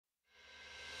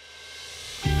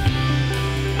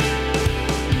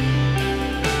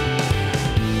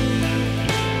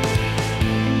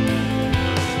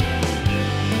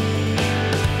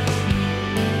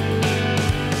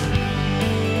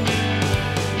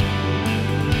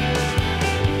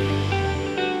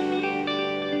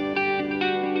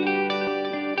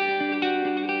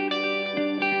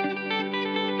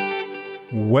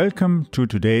Welcome to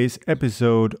today's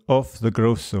episode of The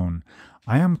Growth Zone.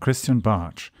 I am Christian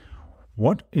Bartsch.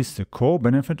 What is the core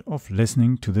benefit of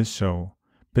listening to this show?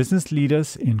 Business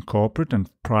leaders in corporate and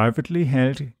privately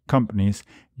held companies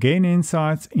gain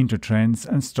insights into trends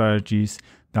and strategies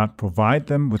that provide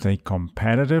them with a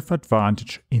competitive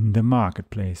advantage in the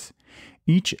marketplace.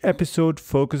 Each episode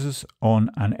focuses on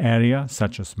an area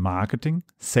such as marketing,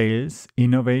 sales,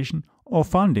 innovation, or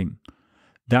funding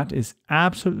that is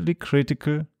absolutely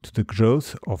critical to the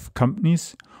growth of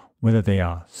companies, whether they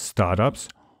are startups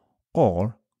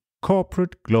or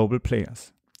corporate global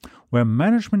players, where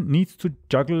management needs to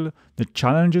juggle the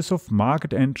challenges of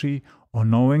market entry or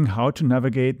knowing how to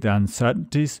navigate the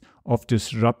uncertainties of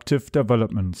disruptive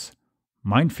developments.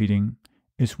 Mind feeding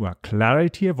is where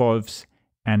clarity evolves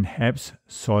and helps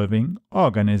solving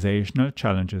organizational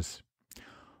challenges.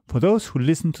 For those who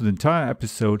listen to the entire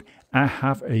episode, I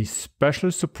have a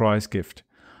special surprise gift.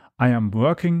 I am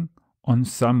working on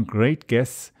some great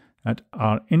guests that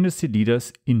are industry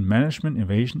leaders in management,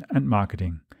 innovation, and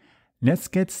marketing. Let's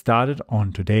get started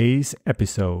on today's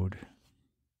episode.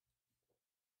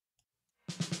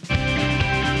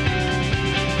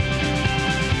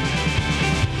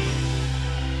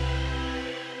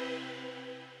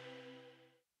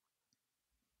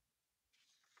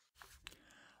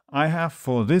 I have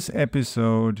for this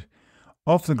episode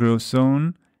of The Growth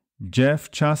Zone Jeff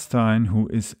Chastain, who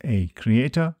is a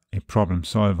creator, a problem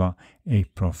solver, a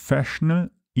professional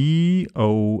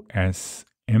EOS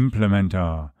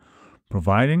implementer,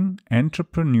 providing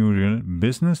entrepreneurial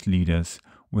business leaders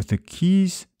with the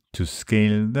keys to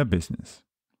scale their business.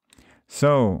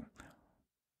 So,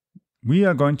 we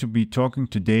are going to be talking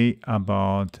today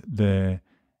about the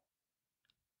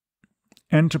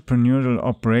entrepreneurial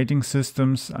operating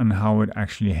systems and how it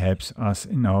actually helps us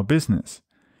in our business.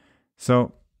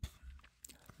 So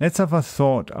let's have a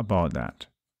thought about that.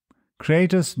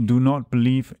 Creators do not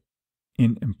believe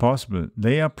in impossible.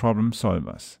 They are problem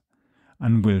solvers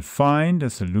and will find a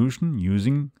solution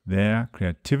using their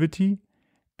creativity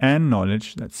and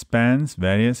knowledge that spans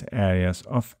various areas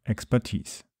of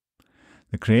expertise.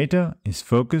 The creator is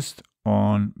focused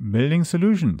on building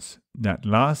solutions that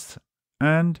last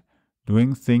and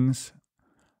doing things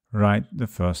right the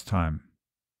first time.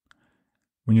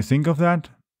 When you think of that,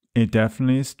 it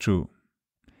definitely is true.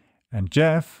 And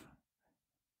Jeff,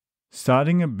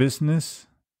 starting a business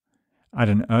at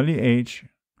an early age,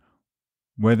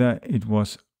 whether it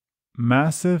was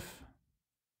massive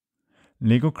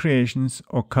Lego creations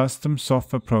or custom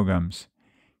software programs,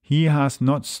 he has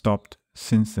not stopped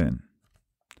since then.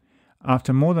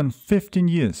 After more than 15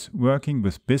 years working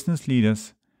with business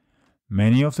leaders,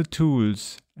 many of the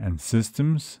tools and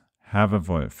systems have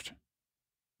evolved.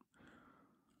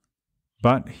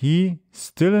 But he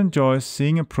still enjoys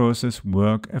seeing a process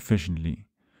work efficiently,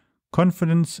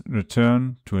 confidence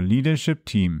return to a leadership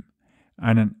team,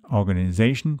 and an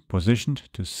organization positioned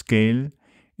to scale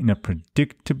in a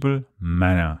predictable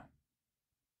manner.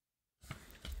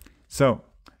 So,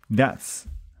 that's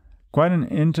quite an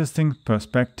interesting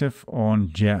perspective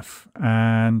on Jeff,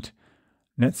 and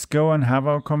let's go and have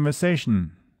our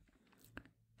conversation.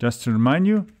 Just to remind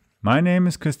you, my name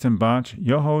is Christian Bartsch,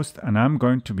 your host, and I'm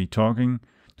going to be talking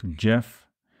to Jeff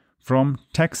from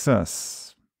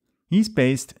Texas. He's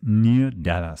based near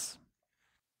Dallas.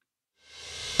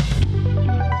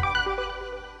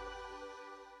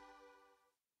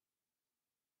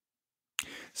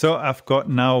 So I've got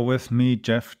now with me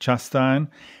Jeff Chastain,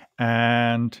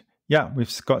 and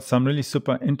we've got some really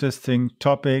super interesting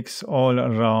topics all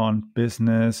around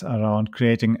business, around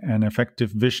creating an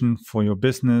effective vision for your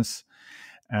business.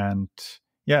 And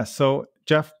so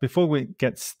Jeff, before we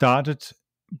get started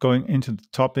going into the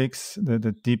topics, the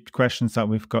deep questions that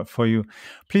we've got for you,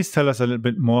 please tell us a little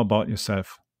bit more about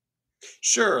yourself.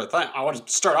 Sure. I want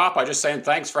to start off by just saying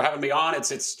thanks for having me on.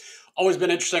 It's always been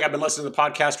interesting. I've been listening to the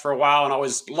podcast for a while and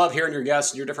always love hearing your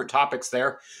guests and your different topics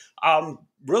there.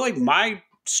 Really, my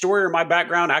story or my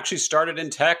background actually started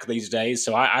in tech these days.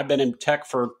 So I've been in tech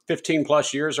for 15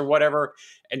 plus years or whatever,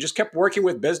 and just kept working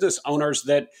with business owners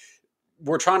that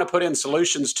were trying to put in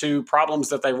solutions to problems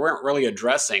that they weren't really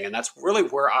addressing. And that's really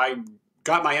where I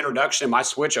got my introduction, my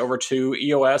switch over to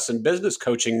EOS and business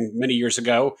coaching many years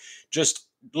ago, just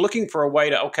looking for a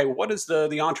way to, what is the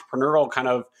entrepreneurial kind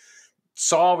of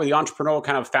solve, or the entrepreneurial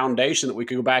kind of foundation that we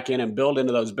could go back in and build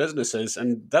into those businesses.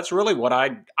 And that's really what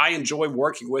I enjoy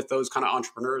working with those kind of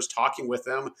entrepreneurs, talking with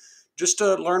them just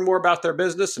to learn more about their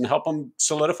business and help them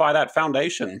solidify that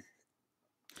foundation.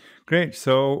 Great.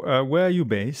 So where are you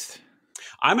based?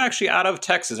 I'm actually out of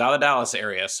Texas, out of the Dallas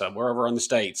area. So we're over in the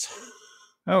States.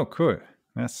 Oh, cool.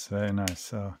 That's very nice.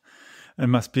 So It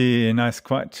must be nice,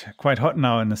 quite hot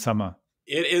now in the summer.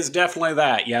 It is definitely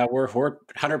that. Yeah, we're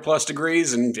 100 plus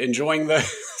degrees and enjoying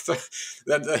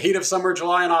the heat of summer.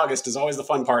 July and August is always the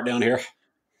fun part down here.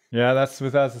 Yeah, that's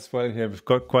with us as well here. We've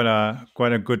got quite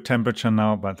a good temperature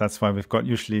now, but that's why we've got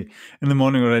usually in the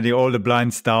morning already all the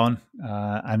blinds down,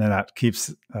 and then that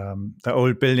keeps the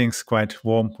old buildings quite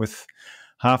warm with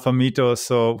half a meter or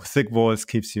so thick walls,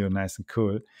 keeps you nice and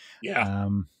cool. Yeah.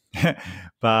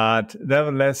 But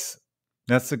nevertheless,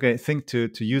 that's a great thing to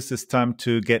use this time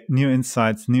to get new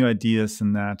insights, new ideas,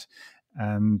 and that.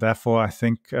 And therefore, I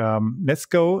think let's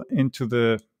go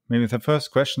into maybe the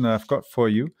first question that I've got for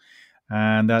you.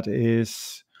 And that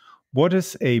is, what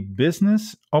is a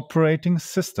business operating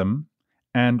system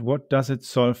and what does it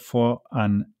solve for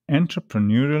an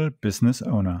entrepreneurial business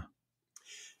owner?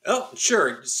 Oh,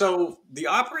 sure. So the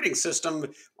operating system,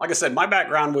 like I said, my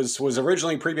background was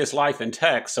originally previous life in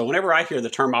tech. So whenever I hear the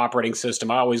term operating system,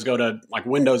 I always go to like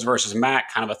Windows versus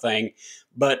Mac kind of a thing.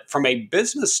 But from a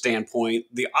business standpoint,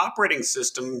 the operating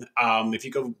system, if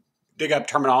you go dig up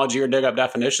terminology or dig up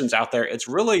definitions out there, it's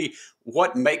really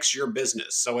what makes your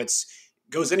business. So it's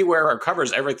goes anywhere or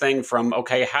covers everything from,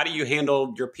 okay, how do you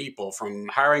handle your people, from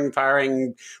hiring,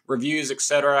 firing, reviews, et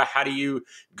cetera? How do you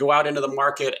go out into the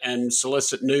market and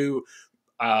solicit new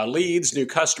leads, new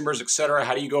customers, et cetera?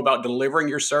 How do you go about delivering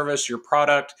your service, your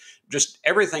product, just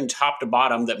everything top to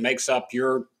bottom that makes up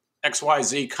your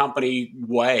XYZ company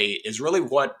way is really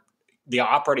what the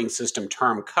operating system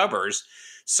term covers.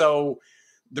 So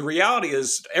the reality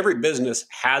is every business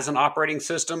has an operating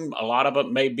system. A lot of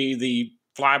it may be the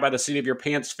fly by the seat of your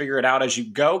pants, figure it out as you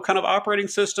go kind of operating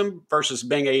system versus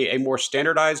being a more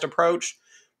standardized approach.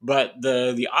 But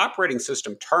the operating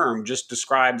system term just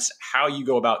describes how you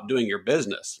go about doing your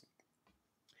business.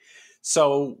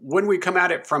 So when we come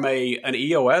at it from an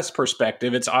EOS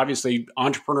perspective, it's obviously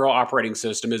Entrepreneurial Operating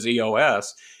System is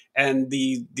EOS. And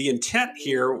the intent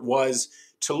here was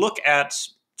to look at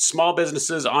small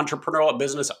businesses, entrepreneurial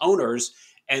business owners,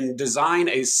 and design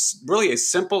really a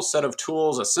simple set of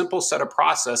tools, a simple set of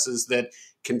processes that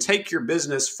can take your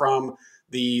business from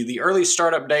the early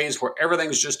startup days where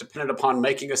everything's just dependent upon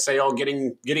making a sale,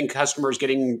 getting customers,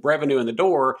 getting revenue in the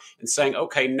door, and saying,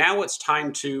 okay, now it's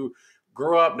time to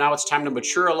grow up. Now it's time to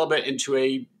mature a little bit into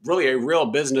a real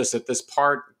business at this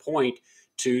point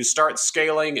to start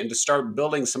scaling and to start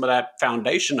building some of that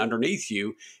foundation underneath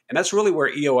you. And that's really where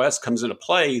EOS comes into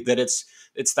play, that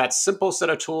it's that simple set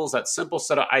of tools, that simple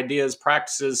set of ideas,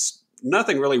 practices,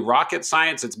 nothing really rocket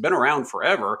science. It's been around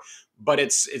forever, but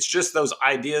it's just those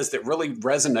ideas that really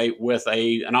resonate with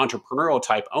an entrepreneurial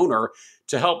type owner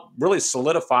to help really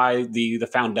solidify the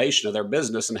foundation of their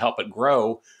business and help it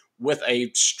grow with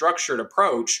a structured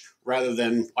approach rather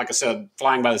than, like I said,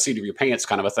 flying by the seat of your pants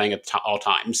kind of a thing at all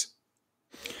times.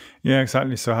 Yeah,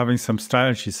 exactly. So having some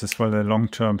strategies as well, the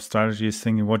long-term strategies,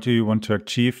 thinking, what do you want to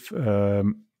achieve?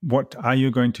 What are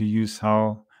you going to use?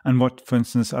 How? And what, for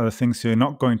instance, are the things you're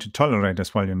not going to tolerate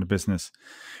as well in the business?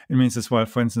 It means as well,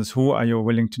 for instance, who are you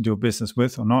willing to do business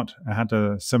with or not? I had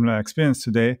a similar experience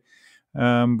today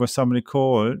where somebody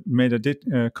made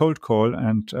a cold call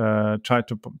and tried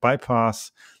to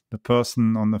bypass the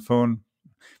person on the phone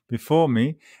before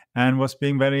me and was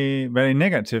being very, very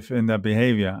negative in their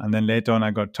behavior. And then later on,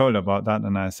 I got told about that.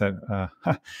 And I said,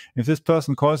 if this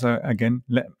person calls again,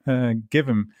 give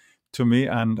him to me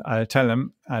and I'll tell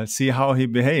him, I'll see how he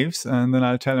behaves. And then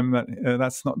I'll tell him that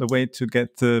that's not the way to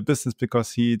get the business,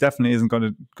 because he definitely isn't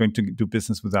going to do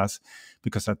business with us,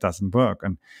 because that doesn't work.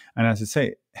 And as I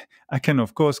say, I can,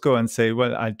 of course, go and say,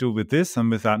 well, I'll do with this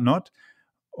and with that not.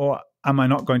 Or am I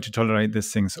not going to tolerate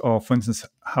these things? Or, for instance,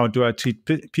 how do I treat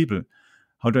people?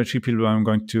 How do I treat people when I'm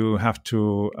going to have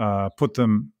to put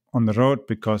them on the road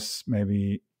because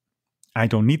maybe I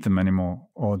don't need them anymore,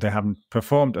 or they haven't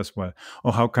performed as well?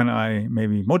 Or how can I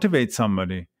maybe motivate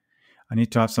somebody? I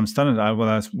need to have some standard.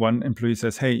 Whereas one employee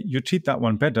says, hey, you treat that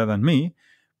one better than me,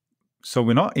 so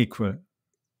we're not equal.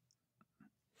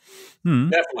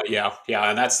 Definitely, yeah,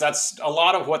 and that's a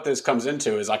lot of what this comes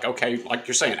into is like, okay, like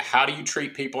you're saying, how do you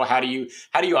treat people? How do you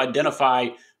identify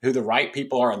who the right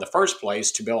people are in the first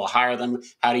place to be able to hire them?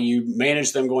 How do you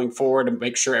manage them going forward and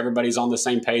make sure everybody's on the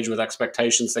same page with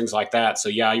expectations, things like that? So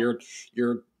yeah,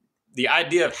 the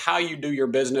idea of how you do your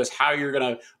business,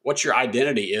 what your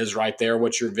identity is right there,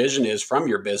 what your vision is from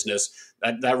your business,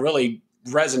 that really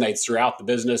resonates throughout the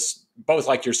business, both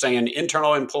like you're saying,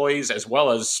 internal employees as well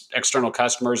as external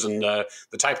customers and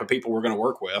the type of people we're going to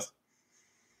work with.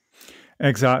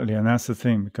 Exactly, and that's the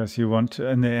thing, because you want to,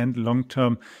 in the end, long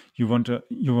term, you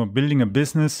are building a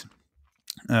business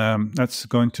that's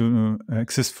going to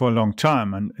exist for a long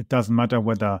time, and it doesn't matter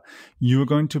whether you're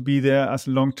going to be there as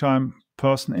a long time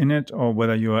person in it, or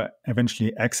whether you are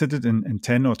eventually exited in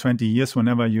 10 or 20 years,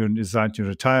 whenever you decide to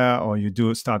retire or you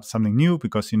do start something new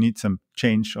because you need some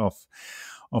change of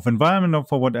environment or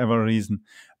for whatever reason.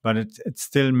 But it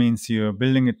still means you're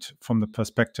building it from the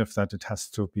perspective that it has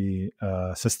to be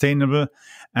sustainable,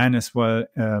 and as well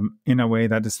in a way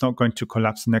that it's not going to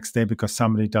collapse the next day because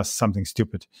somebody does something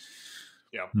stupid.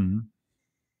 Yeah. Mm-hmm.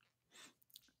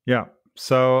 Yeah.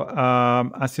 So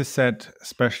as you said,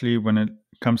 especially when it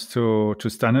comes to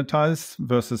standardize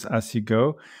versus as you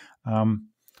go,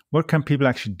 what can people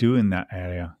actually do in that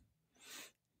area?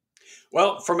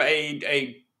 Well, from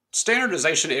a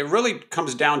standardization, it really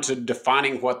comes down to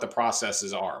defining what the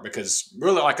processes are. Because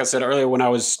really, like I said earlier, when I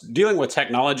was dealing with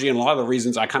technology, and a lot of the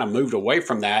reasons I kind of moved away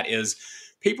from that is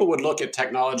people would look at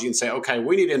technology and say, okay,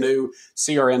 we need a new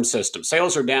CRM system.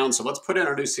 Sales are down, so let's put in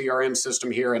a new CRM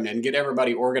system here and get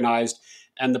everybody organized.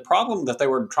 And the problem that they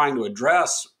were trying to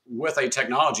address with a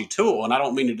technology tool, and I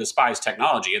don't mean to despise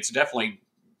technology, it's definitely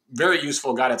very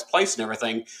useful, got its place and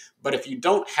everything. But if you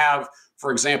don't have,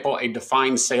 for example, a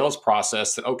defined sales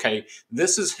process that, okay,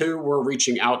 this is who we're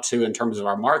reaching out to in terms of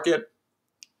our market.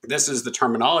 This is the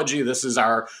terminology. This is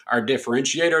our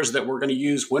differentiators that we're going to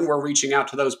use when we're reaching out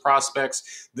to those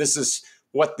prospects. This is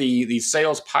what the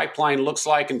sales pipeline looks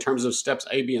like in terms of steps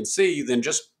A, B, and C. Then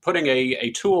just putting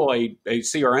a tool, a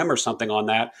CRM or something on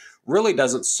that really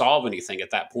doesn't solve anything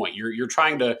at that point. You're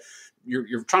trying to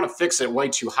fix it way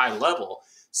too high level.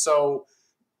 So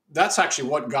that's actually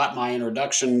what got my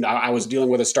introduction. I was dealing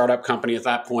with a startup company at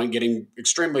that point, getting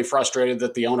extremely frustrated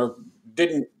that the owner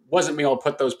wasn't able to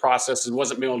put those processes,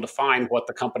 wasn't able to define what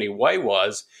the company way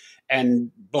was,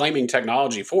 and blaming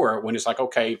technology for it when it's like,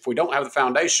 okay, if we don't have the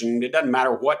foundation, it doesn't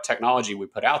matter what technology we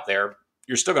put out there,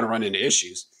 you're still going to run into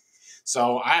issues.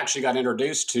 So I actually got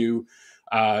introduced to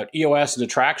EOS and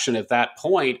Traction at that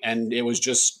point, and it was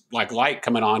just like light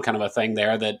coming on kind of a thing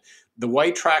there, that the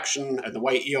way Traction and the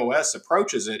way EOS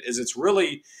approaches it is it's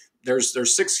really, there's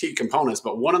 6 key components,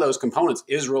 but one of those components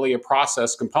is really a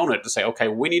process component to say, okay,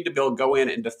 we need to go in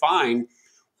and define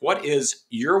what is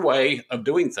your way of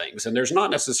doing things. And there's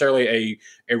not necessarily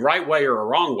a right way or a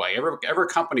wrong way. Every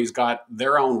company's got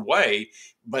their own way,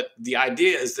 but the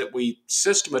idea is that we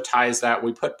systematize that,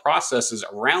 we put processes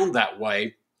around that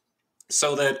way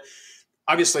so that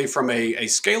obviously from a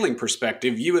scaling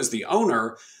perspective, you as the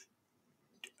owner,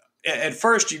 at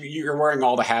first, you're wearing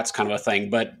all the hats kind of a thing,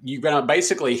 but you're going to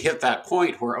basically hit that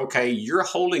point where, okay, you're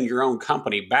holding your own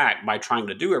company back by trying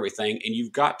to do everything, and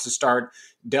you've got to start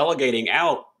delegating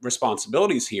out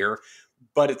responsibilities here.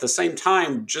 But at the same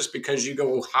time, just because you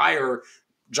go hire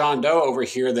John Doe over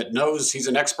here that knows he's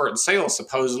an expert in sales,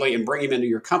 supposedly, and bring him into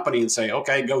your company and say,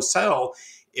 okay, go sell,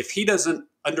 if he doesn't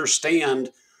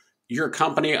understand your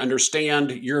company,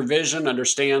 understand your vision,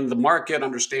 understand the market,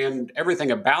 understand everything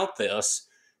about this,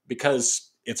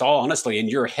 because it's all honestly in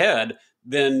your head,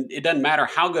 then it doesn't matter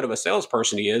how good of a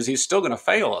salesperson he is, he's still going to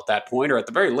fail at that point, or at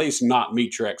the very least not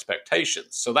meet your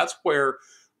expectations. So that's where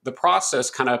the process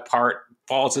kind of part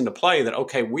falls into play, that,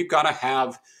 okay, we've got to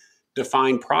have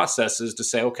defined processes to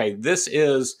say, okay, this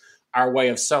is our way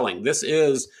of selling. This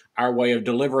is our way of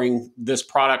delivering this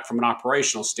product from an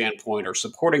operational standpoint or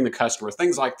supporting the customer.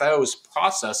 Things like those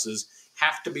processes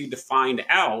have to be defined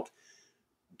out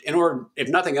in order, if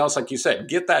nothing else, like you said,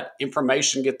 get that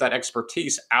information, get that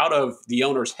expertise out of the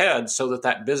owner's head so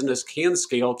that business can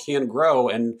scale, can grow,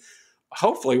 and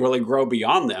hopefully really grow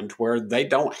beyond them to where they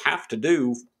don't have to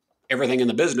do everything in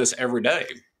the business every day.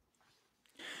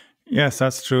 Yes,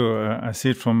 that's true. I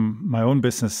see it from my own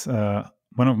business.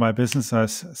 One of my businesses I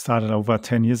started over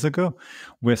 10 years ago.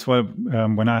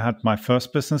 When I had my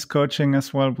first business coaching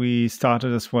as well, we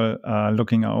started as well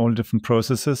looking at all different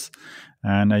processes.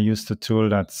 And I used a tool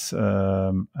that's,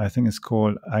 I think it's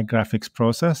called iGraphics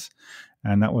Process.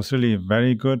 And that was really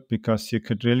very good because you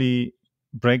could really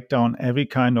break down every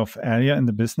kind of area in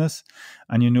the business.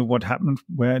 And you knew what happened,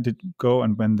 where did it go,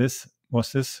 and when this,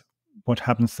 what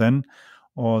happens then,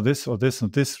 or this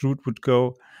route would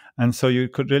go. And so you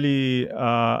could really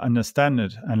understand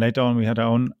it. And later on, we had our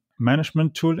own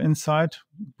management tool inside,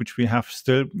 which we have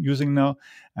still using now.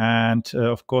 And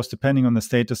of course, depending on the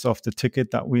status of the ticket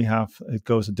that we have, it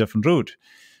goes a different route,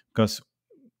 because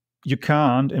you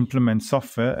can't implement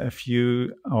software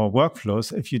or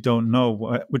workflows if you don't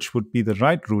know which would be the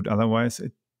right route. Otherwise,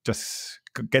 it just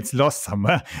gets lost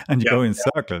somewhere and you go in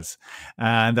circles.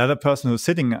 And the other person who's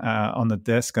sitting on the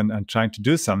desk and trying to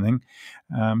do something,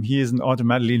 he isn't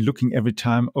automatically looking every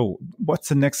time, oh, what's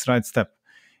the next right step?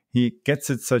 He gets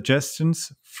its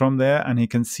suggestions from there and he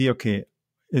can see, okay,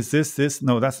 is this?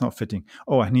 No, that's not fitting.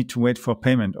 Oh, I need to wait for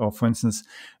payment. Or for instance,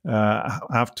 I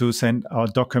have to send our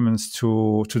documents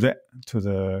to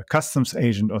the customs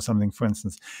agent or something, for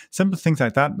instance. Simple things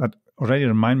like that already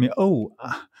remind me,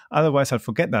 otherwise I'll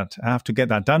forget that. I have to get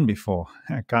that done before.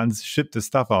 I can't ship the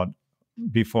stuff out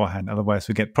beforehand. Otherwise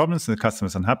we get problems, the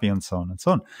customer's unhappy, and so on and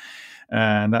so on.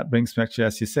 And that brings me actually,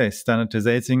 as you say,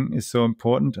 standardizing is so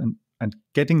important, and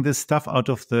getting this stuff out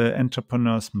of the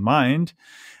entrepreneur's mind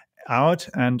out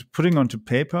and putting onto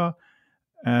paper.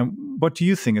 What do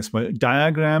you think as well?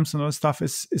 Diagrams and all stuff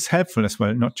is helpful as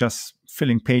well, not just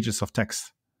filling pages of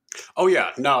text. Oh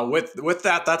yeah, no, with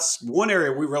that, that's one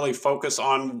area we really focus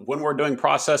on when we're doing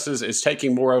processes, is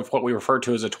taking more of what we refer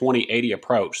to as a 20-80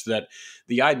 approach. That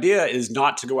the idea is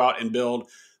not to go out and build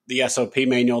the SOP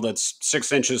manual that's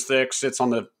 6 inches thick, sits on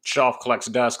the shelf, collects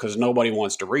dust because nobody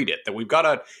wants to read it. That we've got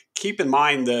to keep in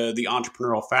mind the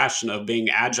entrepreneurial fashion of being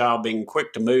agile, being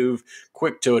quick to move,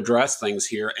 quick to address things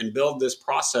here, and build this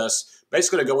process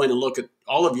basically to go in and look at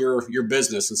all of your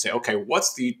business and say, okay,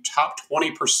 what's the top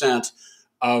 20%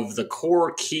 of the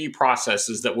core key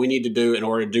processes that we need to do in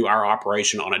order to do our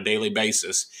operation on a daily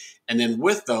basis. And then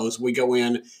with those, we go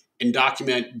in and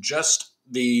document just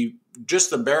the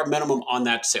bare minimum on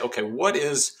that to say, okay, what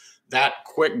is that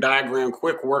quick diagram,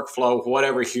 quick workflow,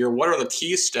 whatever here? What are the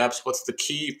key steps? What's the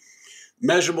key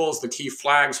measurables, the key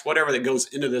flags, whatever that goes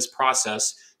into this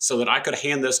process, so that I could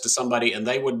hand this to somebody and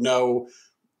they would know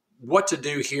what to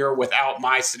do here without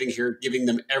my sitting here giving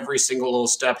them every single little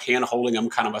step, hand holding them,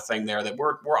 kind of a thing there. That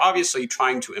we're obviously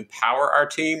trying to empower our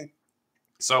team.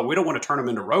 So we don't want to turn them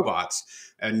into robots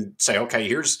and say, okay,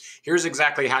 here's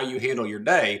exactly how you handle your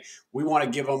day. We want to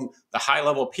give them the high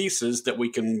level pieces that we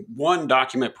can, one,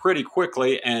 document pretty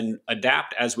quickly and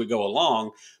adapt as we go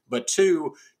along, but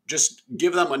two, just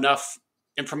give them enough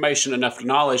information, enough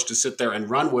knowledge to sit there and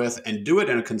run with and do it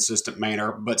in a consistent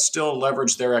manner, but still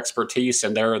leverage their expertise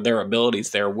and their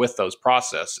abilities there with those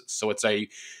processes. So it's a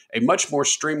much more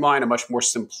streamlined, a much more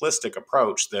simplistic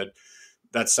approach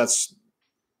that's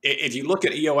if you look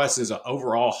at EOS as an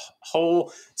overall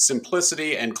whole,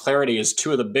 simplicity and clarity is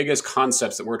two of the biggest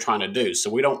concepts that we're trying to do.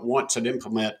 So we don't want to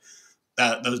implement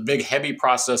those big, heavy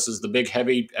processes, the big,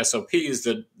 heavy SOPs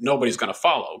that nobody's going to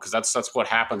follow, because that's what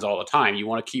happens all the time. You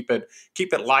want to keep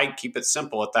it light, keep it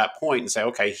simple at that point, and say,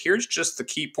 okay, here's just the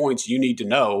key points you need to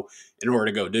know in order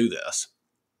to go do this.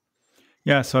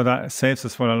 Yeah, so that saves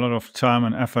us for a lot of time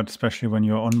and effort, especially when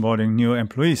you're onboarding new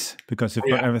employees, because you've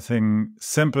got everything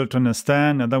simple to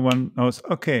understand. And everyone knows,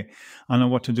 okay, I know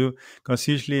what to do. Because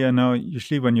usually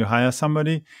when you hire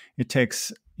somebody, it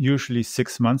takes usually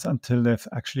 6 months until they've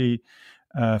actually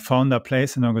found their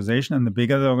place in the organization. And the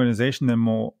bigger the organization, the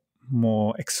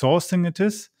more exhausting it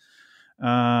is.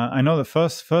 I know the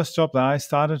first job that I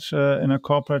started in a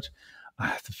corporate,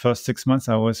 the first 6 months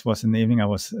I was in the evening, I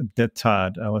was dead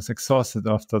tired. I was exhausted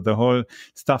after the whole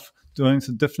stuff, doing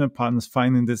some different partners,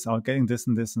 finding this out, getting this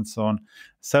and this and so on.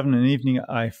 7 in the evening,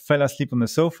 I fell asleep on the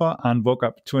sofa and woke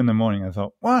up 2 in the morning. I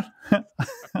thought, what?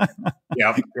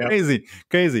 Yeah.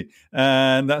 Crazy.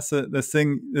 And that's the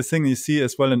thing you see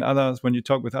as well in others. When you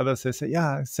talk with others, they say,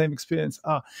 yeah, same experience.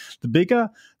 The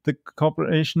bigger the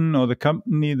corporation or the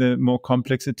company, the more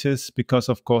complex it is, because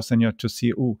of course then you have to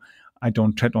see, I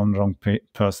don't tread on the wrong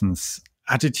person's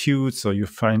attitude. So you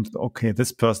find, okay,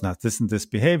 this person has this and this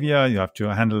behavior. You have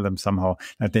to handle them somehow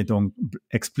that they don't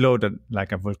explode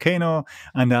like a volcano.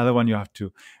 And the other one, you have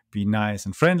to be nice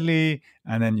and friendly.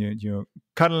 And then you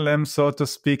cuddle them, so to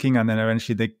speaking. And then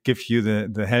eventually they give you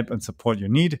the help and support you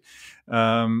need.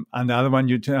 And the other one,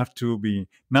 you have to be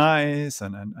nice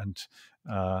and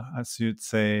as you'd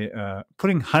say,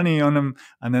 putting honey on them,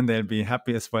 and then they'll be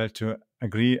happy as well to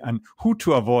agree and who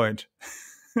to avoid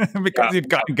because you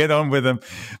can't get on with them.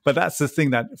 But that's the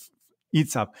thing that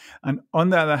eats up. And on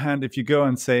the other hand, if you go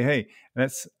and say, hey,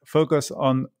 let's focus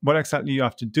on what exactly you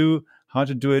have to do, how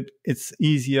to do it, it's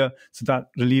easier. So that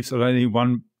relieves already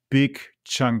one big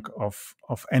chunk of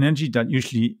energy that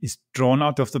usually is drawn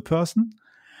out of the person.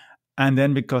 And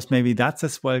then because maybe that's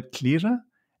as well clearer,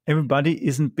 everybody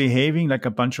isn't behaving like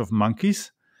a bunch of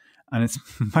monkeys, and it's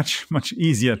much, much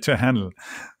easier to handle.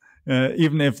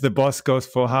 Even if the boss goes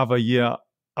for half a year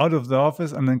out of the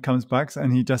office and then comes back,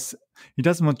 and he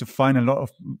doesn't want to find a lot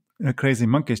of crazy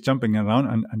monkeys jumping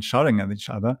around and shouting at each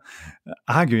other,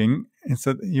 arguing.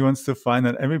 Instead, he wants to find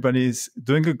that everybody is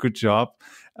doing a good job.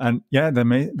 And yeah, there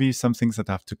may be some things that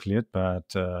have to clear it,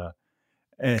 but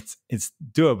it's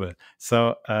doable.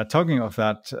 So talking of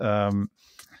that,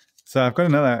 so I've got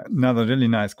another really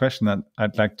nice question that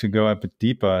I'd like to go a bit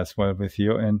deeper as well with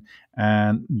you in,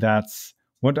 and that's,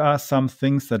 what are some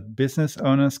things that business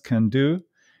owners can do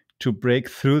to break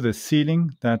through the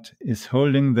ceiling that is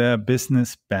holding their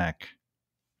business back?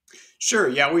 Sure.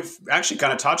 Yeah, we've actually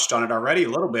kind of touched on it already a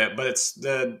little bit, but it's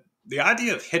the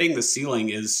idea of hitting the ceiling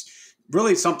is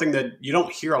really something that you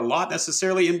don't hear a lot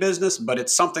necessarily in business, but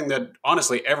it's something that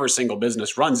honestly every single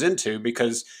business runs into,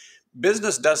 because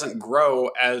business doesn't grow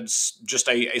as just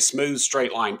a smooth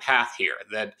straight line path here.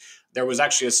 That there was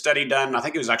actually a study done, I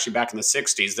think it was actually back in the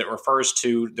 60s, that refers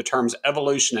to the terms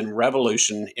evolution and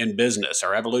revolution in business,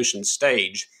 or evolution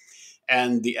stage.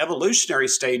 And the evolutionary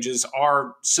stages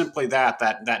are simply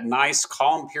that nice,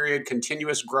 calm period,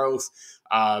 continuous growth,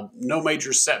 no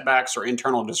major setbacks or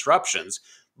internal disruptions.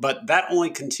 But that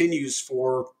only continues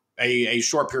for a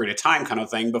short period of time, kind of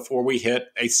thing, before we hit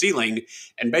a ceiling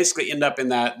and basically end up in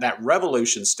that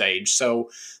revolution stage. So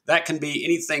that can be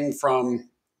anything from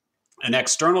an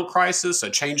external crisis, a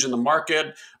change in the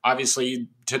market. Obviously,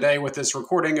 today with this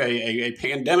recording, a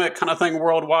pandemic kind of thing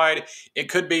worldwide. It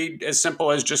could be as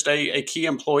simple as just a key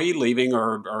employee leaving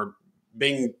or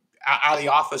being out of the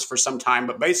office for some time,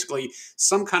 but basically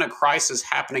some kind of crisis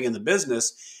happening in the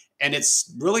business. And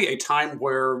it's really a time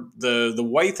where the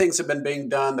way things have been being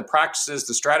done, the practices,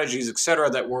 the strategies, et cetera,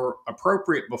 that were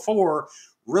appropriate before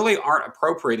really aren't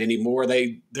appropriate anymore.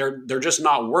 They're just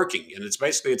not working. And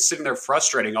it's sitting there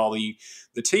frustrating all the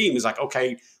team. Is like,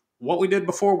 okay, what we did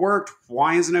before worked.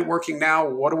 Why isn't it working now?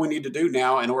 What do we need to do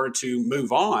now in order to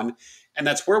move on? And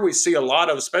that's where we see a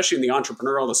lot of, especially in the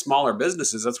entrepreneurial, the smaller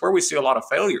businesses, that's where we see a lot of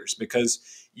failures, because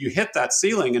you hit that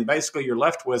ceiling and basically you're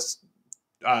left with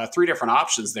three different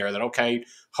options there that, okay,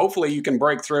 hopefully you can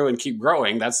break through and keep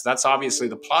growing. That's obviously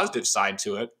the positive side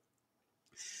to it.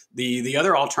 The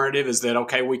other alternative is that,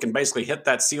 okay, we can basically hit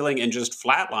that ceiling and just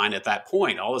flatline at that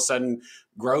point. All of a sudden,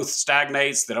 growth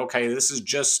stagnates. That, okay,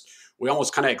 we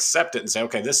almost kind of accept it and say,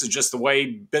 okay, this is just the way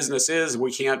business is.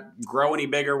 We can't grow any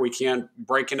bigger. We can't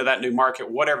break into that new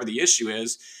market, whatever the issue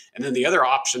is. And then the other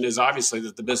option is obviously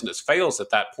that the business fails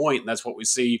at that point. And that's what we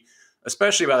see,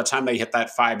 especially by the time they hit that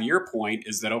 5-year point,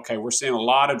 is that, okay, we're seeing a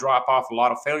lot of drop off, a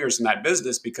lot of failures in that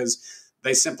business because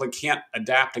they simply can't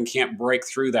adapt and can't break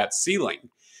through that ceiling.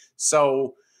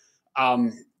 So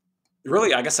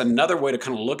really, I guess another way to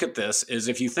kind of look at this is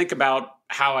if you think about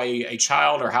how a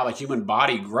child or how the human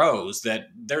body grows, that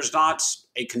there's not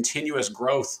a continuous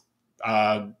growth,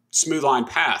 smooth line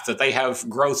path, that they have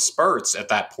growth spurts at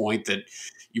that point, that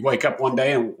you wake up one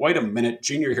day and wait a minute,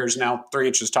 Junior here's now 3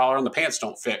 inches taller and the pants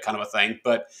don't fit, kind of a thing.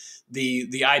 But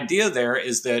the idea there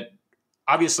is that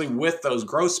obviously with those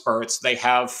growth spurts, they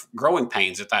have growing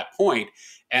pains at that point.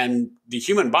 And the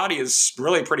human body is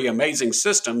really a pretty amazing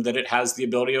system, that it has the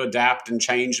ability to adapt and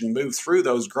change and move through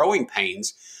those growing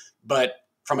pains. But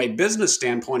from a business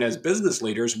standpoint, as business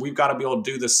leaders, we've got to be able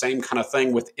to do the same kind of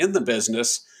thing within the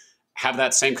business, have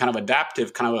that same kind of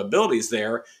adaptive kind of abilities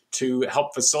there to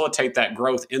help facilitate that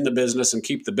growth in the business and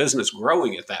keep the business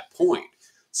growing at that point.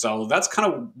 So that's kind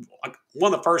of like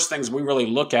one of the first things we really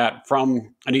look at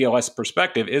from an EOS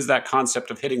perspective, is that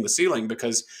concept of hitting the ceiling,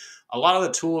 because a lot of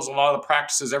the tools, a lot of the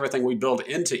practices, everything we build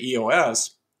into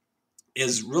EOS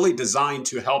is really designed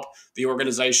to help the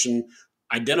organization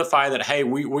identify that, hey,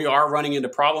 we are running into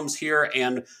problems here,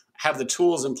 and have the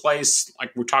tools in place,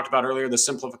 like we talked about earlier, the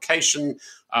simplification,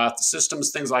 the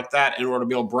systems, things like that, in order to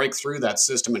be able to break through that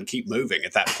system and keep moving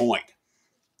at that point.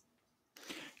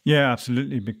 Yeah,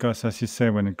 absolutely. Because as you say,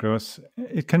 when it grows,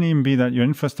 it can even be that your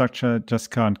infrastructure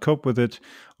just can't cope with it.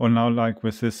 Or now, like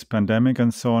with this pandemic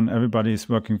and so on, everybody is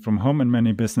working from home in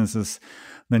many businesses.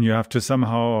 Then you have to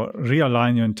somehow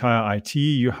realign your entire IT.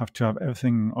 You have to have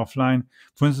everything offline.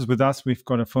 For instance, with us, we've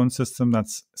got a phone system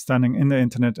that's standing in the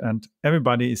internet, and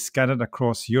everybody is scattered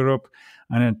across Europe.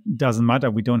 And it doesn't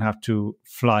matter. We don't have to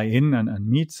fly in and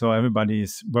meet. So everybody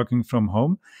is working from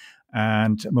home.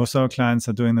 And most of our clients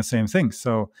are doing the same thing.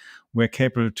 So we're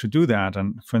capable to do that.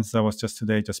 And for instance, I was just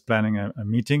today planning a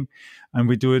meeting, and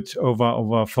we do it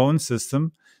over a phone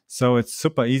system. So it's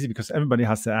super easy because everybody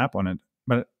has the app on it.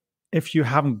 But if you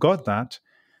haven't got that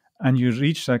and you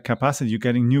reach that capacity, you're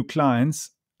getting new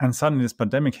clients, and suddenly this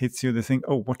pandemic hits you, they think,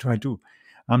 oh, what do I do?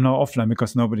 I'm now offline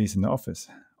because nobody's in the office.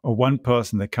 Or one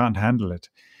person, they can't handle it.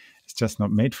 It's just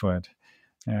not made for it.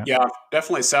 Yeah,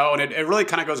 definitely so. And it really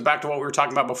kind of goes back to what we were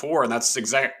talking about before. And that's the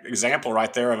exact example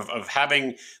right there of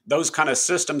having those kind of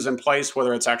systems in place,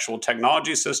 whether it's actual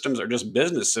technology systems or just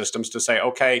business systems, to say,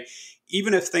 okay,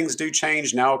 even if things do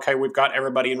change now, okay, we've got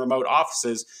everybody in remote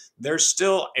offices, there's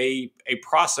still a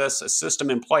process, a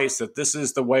system in place that this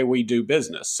is the way we do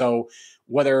business. So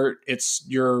whether it's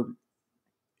you're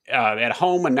at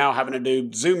home and now having to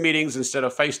do Zoom meetings instead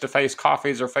of face-to-face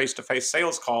coffees or face-to-face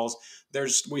sales calls,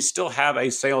 we still have a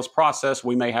sales process.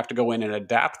 We may have to go in and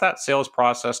adapt that sales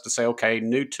process to say, okay,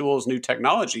 new tools, new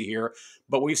technology here,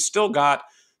 but we've still got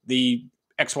the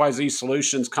XYZ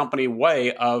Solutions company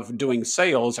way of doing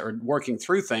sales or working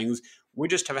through things. We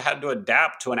just have had to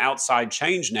adapt to an outside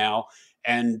change now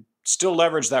and still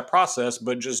leverage that process,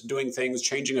 but just doing things,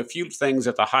 changing a few things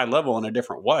at the high level in a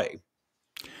different way.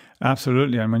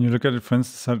 Absolutely. And when you look at it, for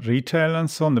instance, at retail and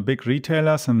so on, the big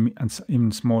retailers and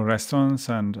even small restaurants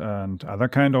and other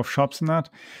kind of shops and that,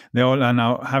 they all are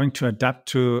now having to adapt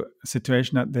to a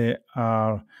situation that they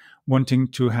are wanting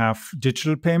to have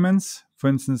digital payments. For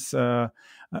instance,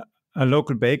 a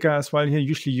local baker as well here,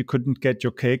 usually you couldn't get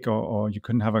your cake or you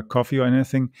couldn't have a coffee or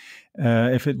anything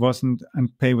if it wasn't and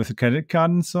pay with a credit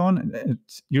card and so on.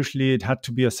 Usually it had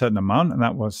to be a certain amount, and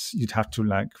that was, you'd have to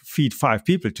like feed 5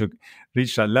 people to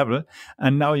reach that level.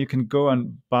 And now you can go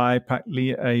and buy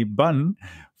practically a bun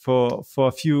for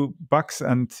a few bucks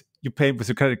and you pay with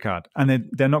a credit card, and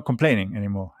they're not complaining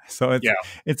anymore. So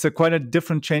it's quite a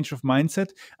different change of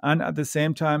mindset. And at the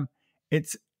same time,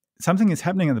 something is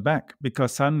happening in the back,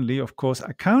 because suddenly, of course,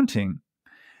 accounting,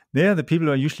 they're the people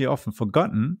who are usually often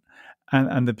forgotten,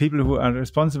 and the people who are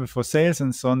responsible for sales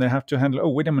and so on, they have to handle, oh,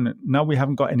 wait a minute, now we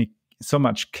haven't got so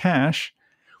much cash.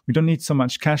 We don't need so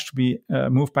much cash to be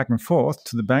moved back and forth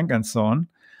to the bank and so on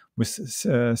with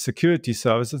security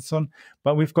services and so on.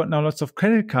 But we've got now lots of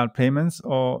credit card payments,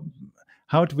 or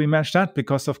how do we match that?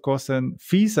 Because, of course, then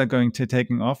fees are going to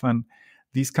taking off, and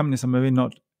these companies are maybe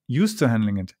not used to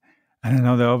handling it. And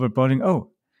now they're overboarding. Oh,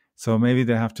 so maybe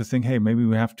they have to think, hey, maybe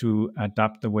we have to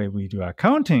adapt the way we do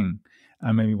accounting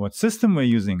and maybe what system we're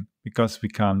using, because we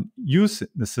can't use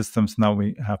the systems now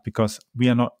we have because we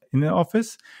are not in the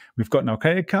office. We've got now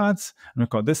credit cards and we've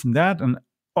got this and that. And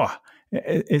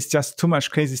it's just too much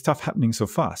crazy stuff happening so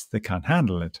fast. They can't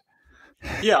handle it.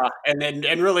 Yeah,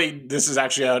 and really, this is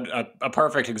actually a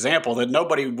perfect example that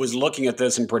nobody was looking at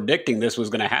this and predicting this was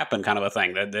going to happen, kind of a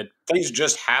thing. That things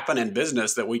just happen in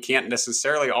business that we can't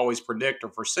necessarily always predict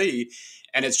or foresee,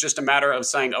 and it's just a matter of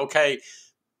saying, okay,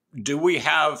 do we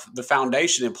have the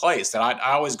foundation in place? That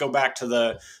I always go back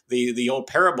to the old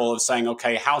parable of saying,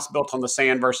 okay, house built on the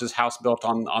sand versus house built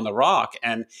on the rock,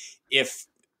 and if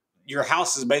your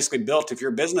house is basically built, if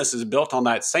your business is built on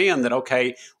that sand, that,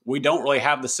 okay, we don't really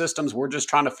have the systems, we're just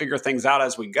trying to figure things out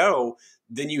as we go,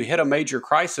 then you hit a major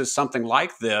crisis, something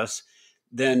like this,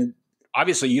 then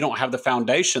obviously you don't have the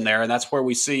foundation there. And that's where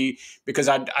we see, because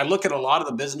I look at a lot of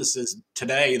the businesses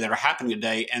today that are happening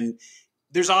today, and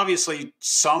there's obviously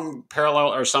some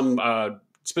parallel or some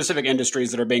specific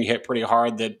industries that are being hit pretty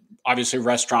hard, that obviously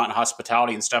restaurant and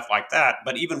hospitality and stuff like that.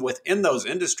 But even within those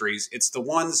industries, it's the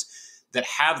ones that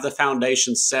have the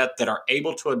foundation set, that are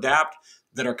able to adapt,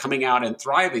 that are coming out and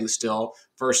thriving still,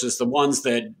 versus the ones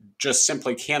that just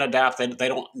simply can't adapt. They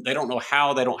don't know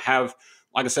how. They don't have,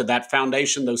 like I said, that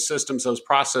foundation, those systems, those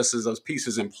processes, those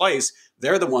pieces in place.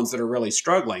 They're the ones that are really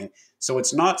struggling. So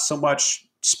it's not so much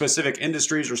specific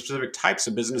industries or specific types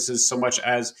of businesses so much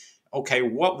as, okay,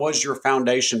 what was your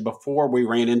foundation before we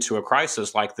ran into a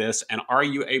crisis like this? And are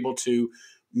you able to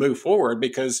move forward?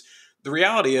 Because the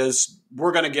reality is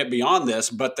we're going to get beyond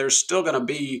this, but there's still going to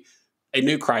be a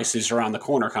new crisis around the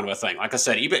corner, kind of a thing. Like I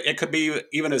said, it could be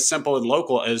even as simple and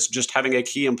local as just having a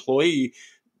key employee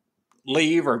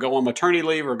leave or go on maternity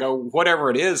leave or go whatever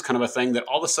it is, kind of a thing, that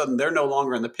all of a sudden they're no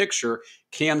longer in the picture.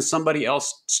 Can somebody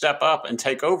else step up and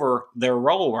take over their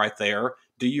role right there?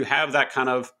 Do you have that kind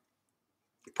of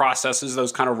processes,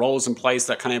 those kind of roles in place,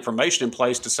 that kind of information in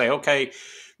place to say, okay,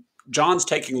 John's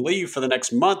taking leave for the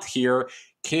next month here.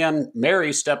 Can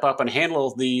Mary step up and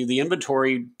handle the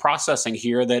inventory processing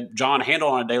here that John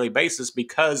handled on a daily basis,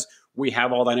 because we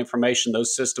have all that information,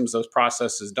 those systems, those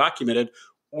processes documented?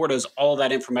 Or does all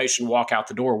that information walk out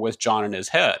the door with John in his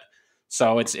head?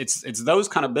 So it's those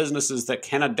kind of businesses that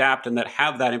can adapt and that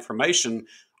have that information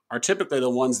are typically the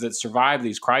ones that survive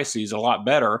these crises a lot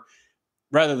better,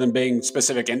 rather than being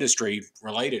specific industry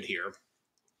related here.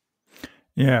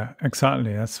 Yeah,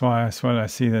 exactly. That's why as well I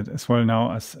see that as well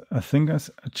now as I think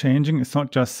as changing. It's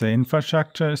not just the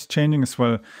infrastructure is changing as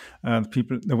well,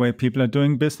 the way people are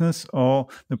doing business, or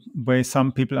the way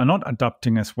some people are not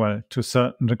adapting as well to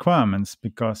certain requirements.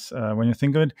 Because when you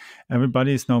think of it,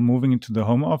 everybody is now moving into the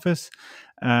home office,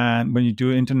 and when you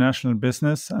do international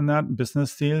business and that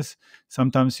business deals,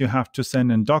 sometimes you have to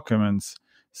send in documents.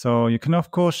 So you can,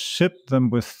 of course, ship them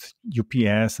with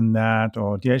UPS and that,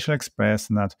 or DHL Express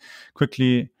and that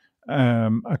quickly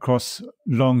across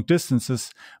long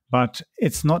distances, but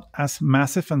it's not as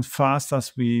massive and fast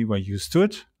as we were used to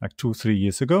it, like 2-3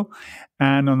 years ago.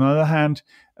 And on the other hand,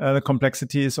 the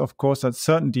complexity is, of course, that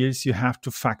certain deals you have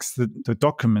to fax the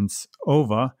documents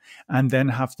over and then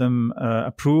have them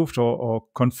approved or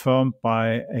confirmed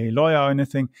by a lawyer or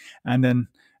anything, and then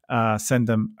send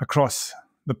them across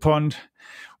the pond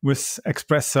with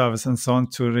express service and so on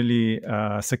to really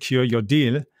secure your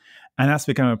deal. And that's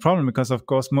become a problem because, of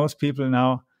course, most people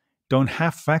now don't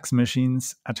have fax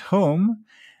machines at home.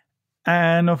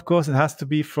 And, of course, it has to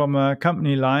be from a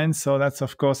company line. So that's,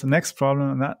 of course, the next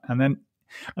problem. And then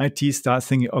IT starts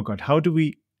thinking, oh, God, how do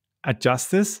we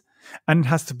adjust this? And it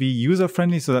has to be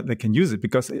user-friendly so that they can use it.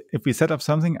 Because if we set up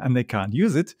something and they can't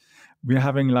use it, we're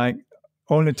having like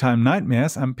all the time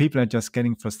nightmares, and people are just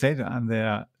getting frustrated and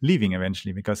they're leaving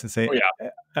eventually because they say,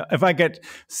 if I get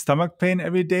stomach pain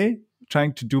every day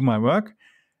trying to do my work,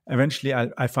 eventually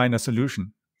I find a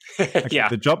solution. I quit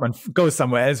the job and go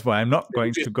somewhere else where I'm not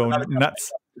going to go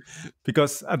nuts.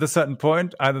 Because at a certain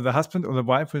point, either the husband or the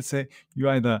wife will say, you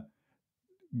either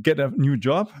get a new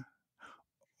job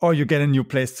or you get a new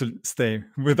place to stay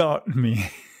without me.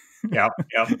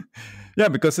 Yeah,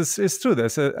 because it's true.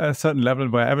 There's a certain level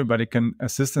where everybody can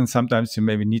assist, and sometimes you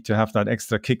maybe need to have that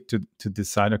extra kick to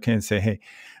decide, okay, and say, hey,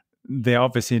 they're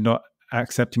obviously not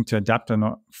accepting to adapt or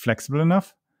not flexible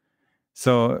enough.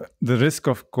 So the risk,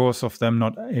 of course, of them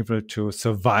not able to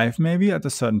survive maybe at a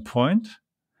certain point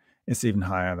is even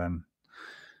higher then.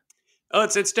 Oh,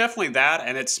 it's definitely that,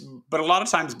 but a lot of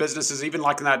times businesses, even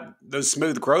like in those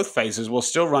smooth growth phases, will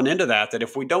still run into that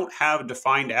if we don't have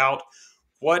defined out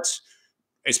what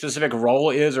a specific role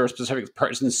is or a specific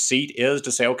person's seat is,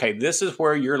 to say, okay, this is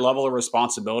where your level of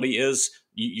responsibility is.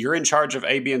 You're in charge of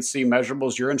A, B, and C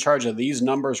measurables. You're in charge of these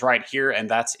numbers right here, and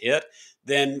that's it.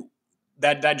 Then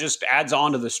that just adds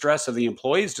on to the stress of the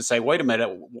employees to say, wait a minute,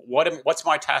 what's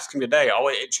my tasking today? Oh,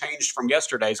 it changed from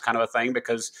yesterday's kind of a thing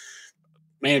because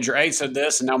Manager A said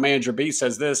this, and now Manager B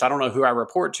says this. I don't know who I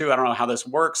report to. I don't know how this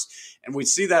works. And we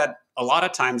see that a lot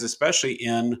of times, especially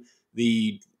in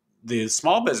the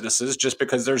small businesses, just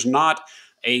because there's not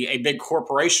a big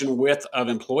corporation width of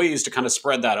employees to kind of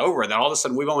spread that over. That all of a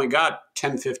sudden we've only got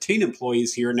 10, 15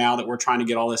 employees here now that we're trying to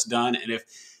get all this done. And if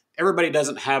everybody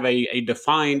doesn't have a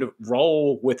defined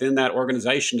role within that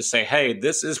organization to say, hey,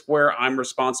 this is where I'm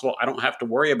responsible, I don't have to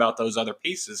worry about those other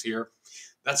pieces here.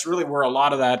 That's really where a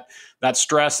lot of that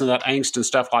stress and that angst and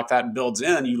stuff like that builds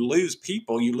in. You lose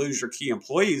people, you lose your key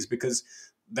employees because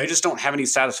they just don't have any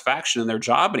satisfaction in their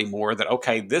job anymore. That,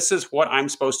 okay, this is what I'm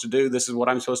supposed to do. This is what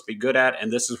I'm supposed to be good at.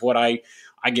 And this is what I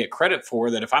get credit for.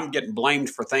 That if I'm getting blamed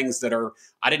for things that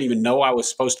I didn't even know I was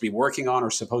supposed to be working on or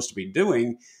supposed to be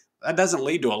doing, that doesn't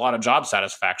lead to a lot of job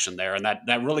satisfaction there. And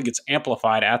that really gets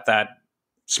amplified at that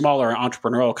smaller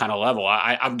entrepreneurial kind of level.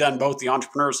 I've done both the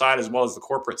entrepreneur side as well as the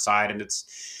corporate side. And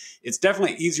it's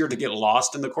definitely easier to get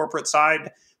lost in the corporate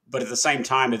side. But at the same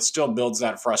time, it still builds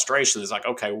that frustration. It's like,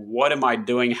 okay, what am I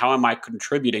doing? How am I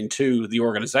contributing to the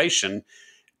organization?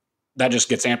 That just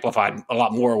gets amplified a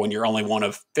lot more when you're only one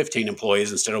of 15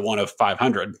 employees instead of one of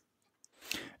 500.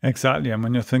 Exactly. And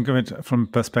when you think of it from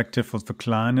perspective of the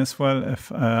client as well,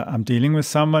 if I'm dealing with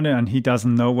somebody and he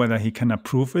doesn't know whether he can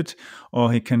approve it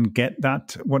or he can get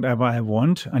that whatever I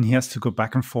want, and he has to go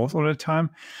back and forth all the time,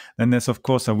 then there's of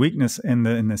course a weakness in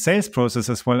the sales process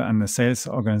as well and the sales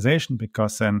organization,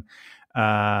 because then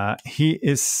he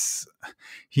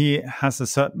has a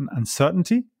certain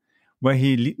uncertainty where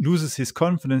he loses his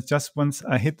confidence just once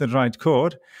I hit the right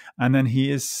chord, and then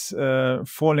he is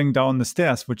falling down the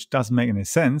stairs, which doesn't make any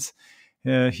sense.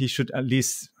 He should at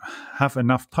least have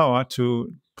enough power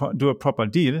to do a proper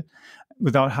deal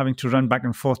without having to run back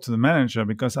and forth to the manager,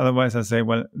 because otherwise I say,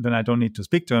 well, then I don't need to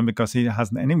speak to him because he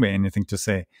hasn't anyway anything to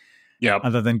say.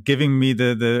 Other than giving me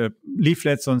the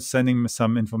leaflets on sending me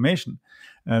some information.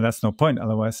 That's no point.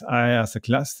 Otherwise, I, as a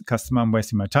customer, I'm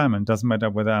wasting my time. And it doesn't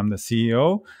matter whether I'm the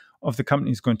CEO of the company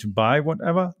is going to buy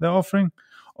whatever they're offering,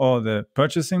 or the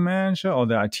purchasing manager, or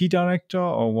the IT director,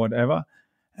 or whatever.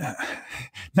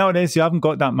 Nowadays, you haven't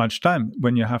got that much time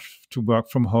when you have to work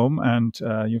from home, and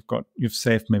you've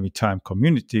saved maybe time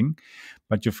commuting,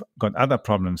 but you've got other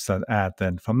problems that add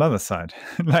then from the other side.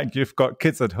 Like you've got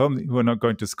kids at home who are not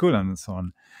going to school and so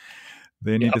on.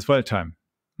 They need as well time.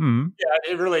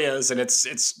 Yeah, it really is, and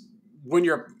it's. When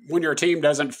your team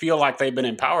doesn't feel like they've been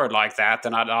empowered like that,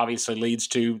 then that obviously leads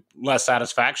to less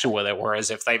satisfaction with it.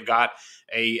 Whereas if they've got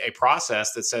a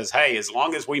process that says, hey, as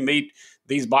long as we meet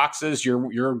these boxes,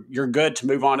 you're good to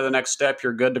move on to the next step,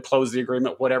 you're good to close the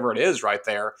agreement, whatever it is right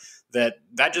there, that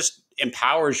just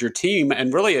empowers your team.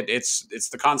 And really it's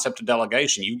the concept of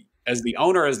delegation. as the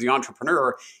owner, as the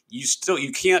entrepreneur,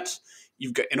 you can't.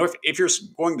 You've got, if you're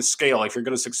going to scale, if you're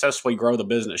going to successfully grow the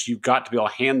business, you've got to be able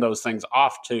to hand those things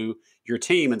off to your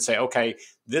team and say, okay,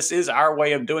 this is our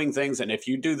way of doing things. And if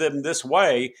you do them this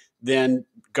way, then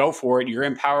go for it. You're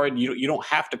empowered. You don't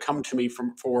have to come to me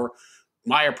for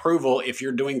my approval. If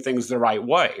you're doing things the right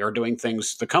way or doing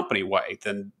things the company way,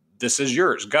 then this is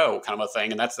yours, go, kind of a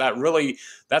thing. And that's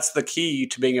the key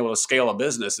to being able to scale a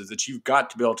business, is that you've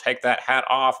got to be able to take that hat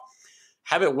off,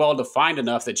 have it well defined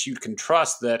enough that you can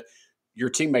trust that your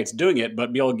teammates doing it,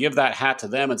 but be able to give that hat to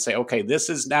them and say, okay, this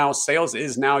is now, sales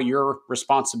is now your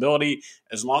responsibility.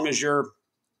 As long as you're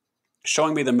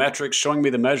showing me the metrics, showing me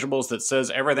the measurables that says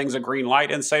everything's a green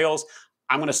light in sales,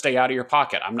 I'm going to stay out of your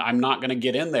pocket. I'm not going to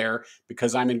get in there,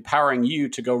 because I'm empowering you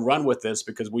to go run with this,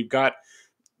 because we've got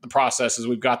the processes,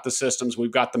 we've got the systems, we've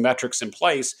got the metrics in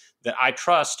place that I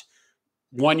trust.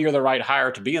 One, you're the right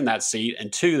hire to be in that seat,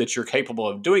 and two, that you're capable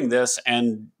of doing this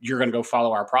and you're going to go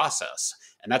follow our process.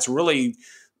 And that's really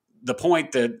the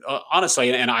point that,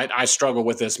 honestly, and I struggle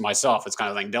with this myself. It's kind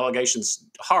of thing. Delegation's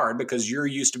hard because you're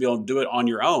used to be able to do it on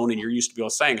your own, and you're used to be able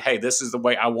to saying, hey, this is the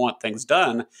way I want things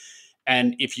done.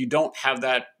 And if you don't have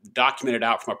that documented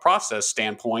out from a process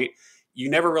standpoint,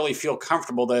 you never really feel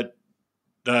comfortable that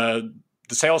the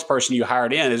salesperson you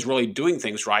hired in is really doing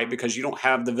things right, because you don't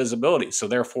have the visibility. So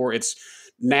therefore, it's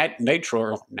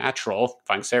natural,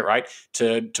 if I can say it right,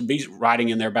 to be writing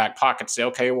in their back pocket, say,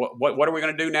 okay, what are we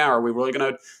going to do now? Are we really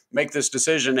going to make this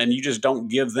decision? And you just don't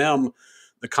give them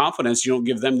the confidence. You don't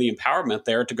give them the empowerment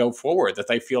there to go forward, that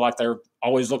they feel like they're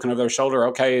always looking over their shoulder.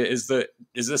 Okay, is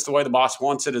this the way the boss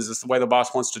wants it? Is this the way the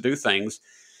boss wants to do things?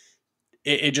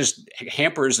 It just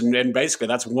hampers, and basically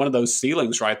that's one of those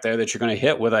ceilings right there that you're going to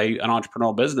hit with an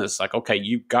entrepreneurial business. Like, okay,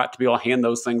 you've got to be able to hand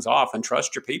those things off and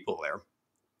trust your people there.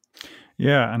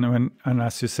 Yeah, and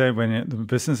as you say, when the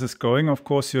business is growing, of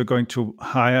course, you're going to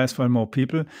hire as well more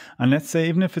people. And let's say,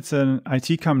 even if it's an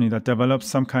IT company that develops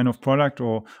some kind of product,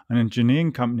 or an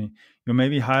engineering company, you're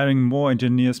maybe hiring more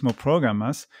engineers, more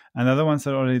programmers, and other ones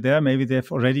that are already there. Maybe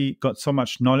they've already got so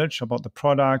much knowledge about the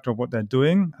product or what they're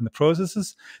doing and the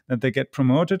processes that they get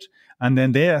promoted. And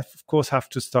then they, of course, have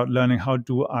to start learning, how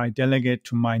do I delegate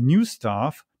to my new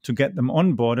staff to get them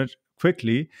onboarded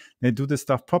quickly? They do the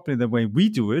stuff properly the way we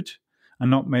do it, and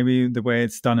not maybe the way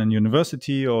it's done in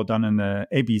university or done in the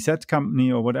ABZ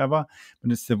company or whatever,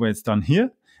 but it's the way it's done here.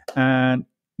 And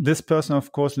this person,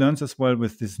 of course, learns as well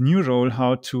with this new role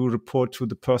how to report to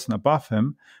the person above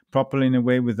him properly, in a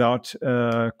way without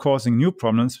causing new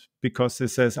problems, because he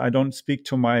says, I don't speak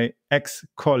to my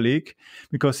ex-colleague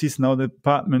because he's now the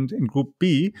department in Group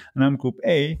B and I'm Group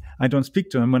A. I don't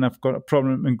speak to him when I've got a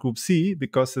problem in Group C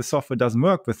because the software doesn't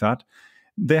work with that.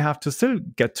 They have to still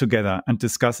get together and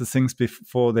discuss the things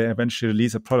before they eventually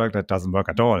release a product that doesn't work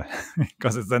at all,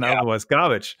 because it's then otherwise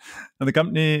garbage, and the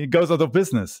company goes out of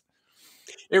business.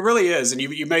 It really is. And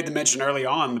you made the mention early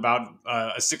on about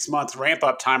a 6-month ramp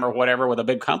up time or whatever with a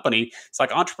big company. It's like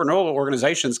entrepreneurial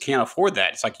organizations can't afford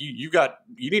that. It's like you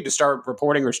need to start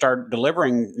reporting or start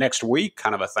delivering next week,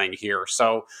 kind of a thing here.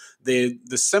 So the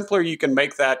simpler you can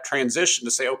make that transition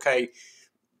to say, okay,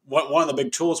 one of the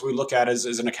big tools we look at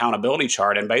is an accountability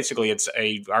chart. And basically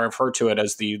I refer to it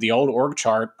as the old org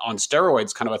chart on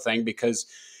steroids, kind of a thing, because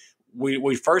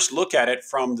we first look at it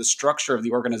from the structure of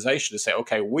the organization to say,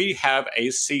 okay, we have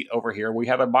a seat over here. We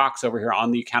have a box over here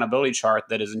on the accountability chart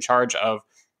that is in charge of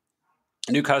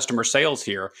new customer sales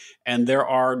here. And there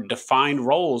are defined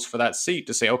roles for that seat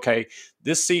to say, okay,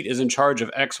 this seat is in charge of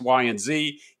X, Y, and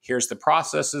Z. Here's the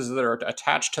processes that are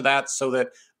attached to that, so that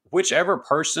whichever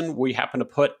person we happen to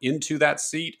put into that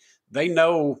seat, they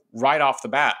know right off the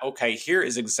bat, okay, here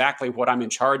is exactly what I'm in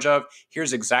charge of.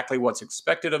 Here's exactly what's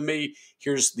expected of me.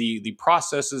 Here's the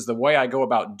processes, the way I go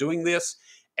about doing this.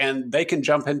 And they can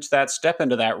jump into that, step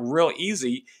into that real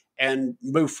easy and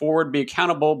move forward, be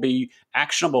accountable, be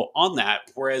actionable on that.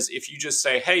 Whereas if you just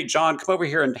say, hey, John, come over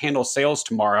here and handle sales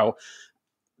tomorrow,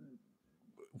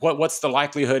 what's the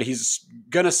likelihood he's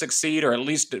going to succeed or at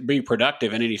least be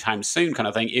productive in any time soon, kind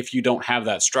of thing, if you don't have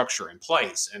that structure in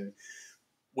place? And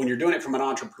when you're doing it from an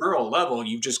entrepreneurial level,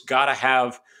 you've just got to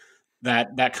have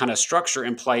that kind of structure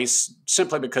in place,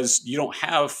 simply because you don't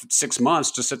have 6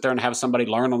 months to sit there and have somebody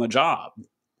learn on the job.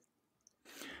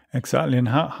 Exactly. And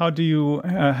how do you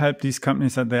help these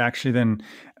companies that they actually then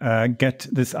get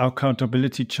this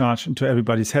accountability charge into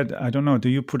everybody's head? I don't know. Do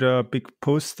you put a big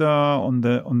poster on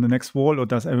the next wall, or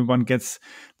does everyone gets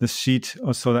the sheet,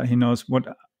 or so that he knows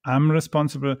what I'm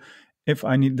responsible? If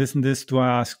I need this and this, do I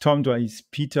ask Tom? Do I ask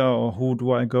Peter? Or who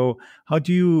do I go? How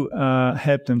do you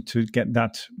help them to get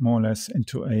that more or less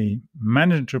into a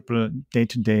manageable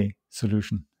day-to-day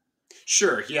solution?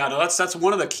 Sure. Yeah. No, that's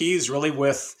one of the keys really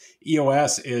with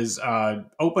EOS is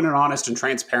open and honest and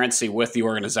transparency with the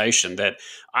organization. That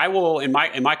I will in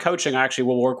my coaching, I actually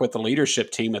will work with the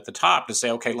leadership team at the top to say,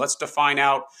 okay, let's define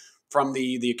out from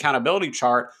the accountability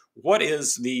chart what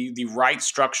is the right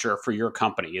structure for your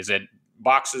company. Is it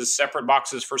separate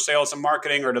boxes for sales and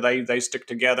marketing, or do they stick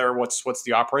together? What's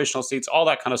the operational seats? All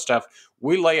that kind of stuff.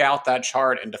 We lay out that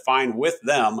chart and define with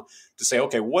them to say,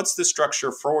 okay, what's the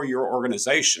structure for your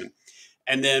organization?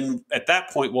 And then at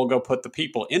that point, we'll go put the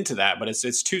people into that. But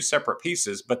it's two separate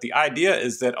pieces. But the idea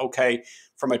is that, okay,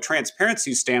 from a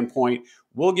transparency standpoint,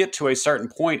 we'll get to a certain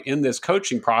point in this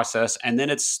coaching process. And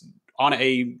then it's on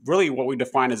a really what we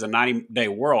define as a 90-day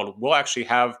world. We'll actually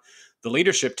have the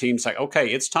leadership team say, okay,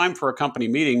 it's time for a company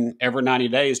meeting every 90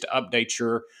 days to update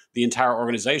the entire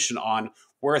organization on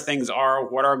where things are,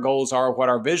 what our goals are, what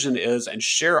our vision is, and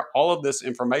share all of this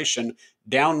information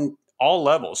down all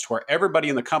levels to where everybody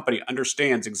in the company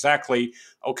understands exactly,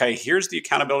 okay, here's the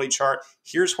accountability chart.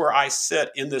 Here's where I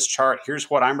sit in this chart. Here's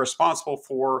what I'm responsible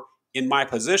for in my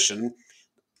position.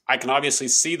 I can obviously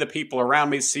see the people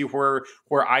around me, see where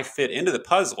I fit into the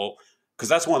puzzle, because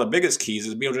that's one of the biggest keys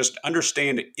is be able to just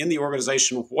understand in the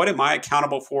organization, what am I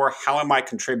accountable for? How am I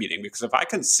contributing? Because if I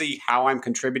can see how I'm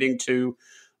contributing to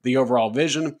the overall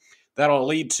vision, that'll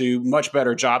lead to much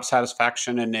better job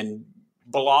satisfaction and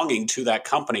belonging to that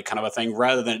company kind of a thing,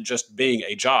 rather than just being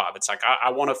a job. It's like,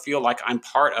 I want to feel like I'm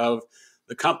part of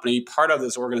the company, part of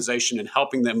this organization, and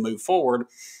helping them move forward.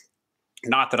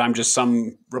 Not that I'm just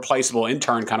some replaceable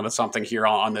intern kind of a something here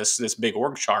on this big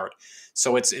org chart.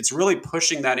 So it's really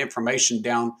pushing that information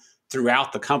down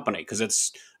throughout the company, because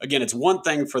it's one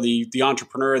thing for the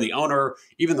entrepreneur, the owner,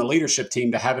 even the leadership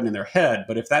team to have it in their head.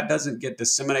 But if that doesn't get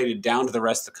disseminated down to the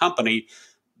rest of the company,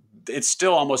 it's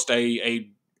still almost they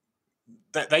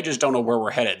just don't know where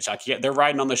we're headed. It's like, yeah, they're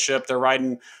riding on the ship, they're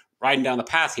riding down the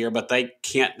path here, but they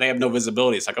have no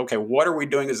visibility. It's like, okay, what are we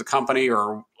doing as a company?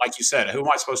 Or like you said, who am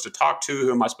I supposed to talk to?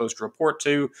 Who am I supposed to report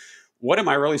to? What am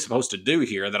I really supposed to do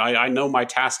here? That I know my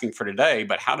tasking for today,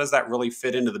 but how does that really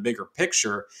fit into the bigger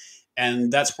picture?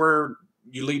 And that's where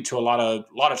you lead to a lot of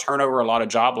turnover, a lot of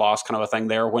job loss kind of a thing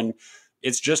there, when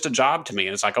it's just a job to me.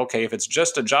 And it's like, okay, if it's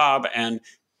just a job and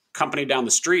company down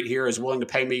the street here is willing to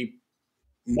pay me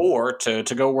more to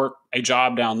go work a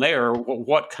job down there,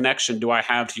 what connection do I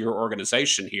have to your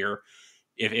organization here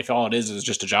if all it is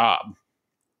just a job?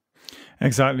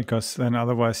 Exactly, because then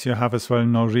otherwise you have as well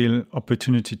no real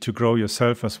opportunity to grow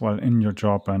yourself as well in your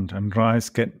job and rise,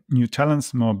 get new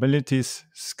talents, more abilities,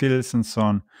 skills, and so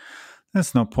on.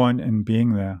 There's no point in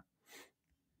being there.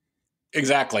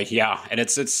 Exactly, yeah. And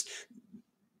it's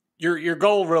your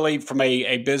goal really from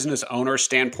a business owner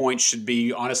standpoint should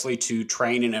be honestly to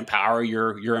train and empower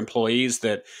your employees.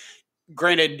 That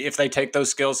granted, if they take those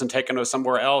skills and take them to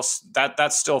somewhere else,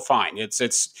 that's still fine. It's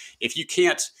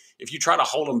if you try to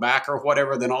hold them back or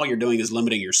whatever, then all you're doing is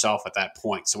limiting yourself at that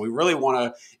point. So we really want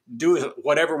to do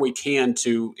whatever we can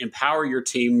to empower your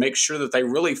team, make sure that they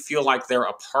really feel like they're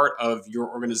a part of your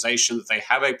organization, that they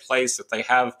have a place, that they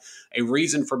have a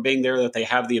reason for being there, that they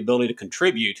have the ability to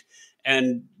contribute,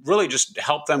 and really just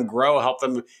help them grow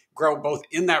both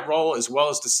in that role as well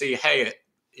as to see, hey,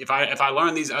 if I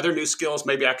learn these other new skills,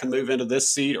 maybe I can move into this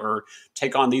seat or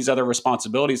take on these other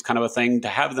responsibilities kind of a thing, to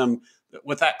have them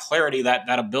with that clarity,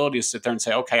 that ability to sit there and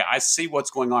say, okay, I see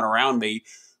what's going on around me.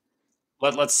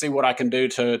 Let's see what I can do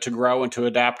to grow and to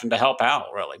adapt and to help out,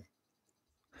 really.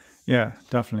 Yeah,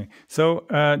 definitely. So,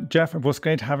 Jeff, it was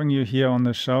great having you here on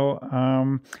the show.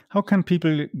 How can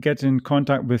people get in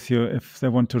contact with you if they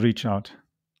want to reach out?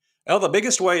 Well, the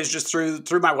biggest way is just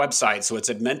through my website. So it's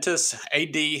Admentus,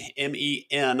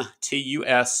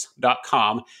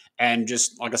 ADMENTUS.com. And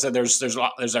just like I said, there's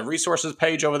a resources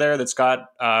page over there that's got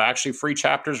actually free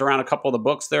chapters around a couple of the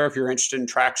books there. If you're interested in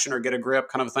traction or get a grip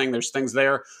kind of a thing, there's things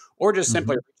there. Or just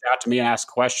simply reach out to me and ask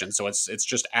questions. So it's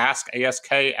just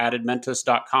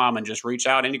ask@admentus.com and just reach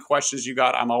out. Any questions you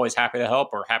got, I'm always happy to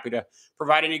help or happy to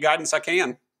provide any guidance I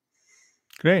can.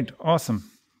 Great.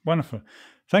 Awesome. Wonderful.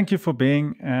 Thank you for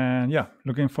being, and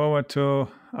looking forward to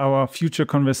our future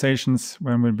conversations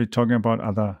when we'll be talking about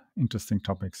other interesting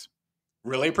topics.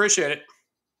 Really appreciate it.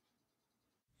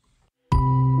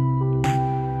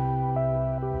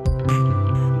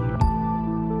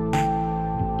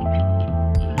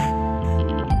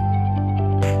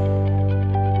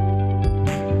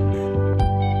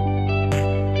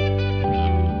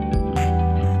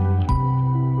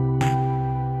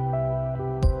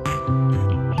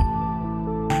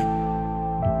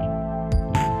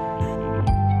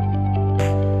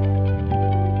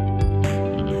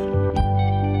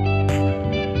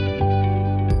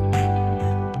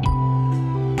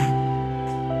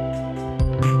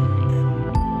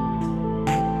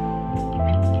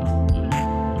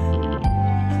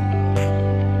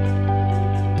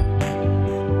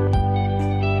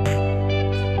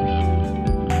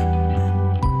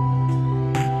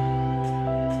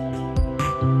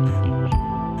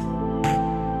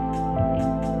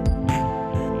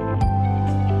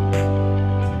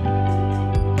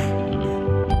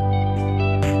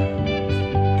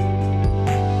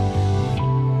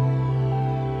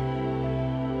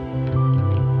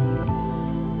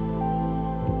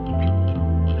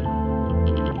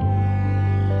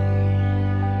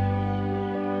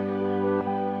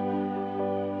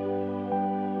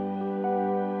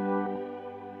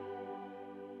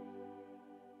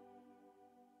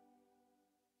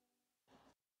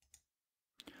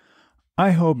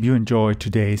 I hope you enjoyed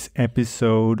today's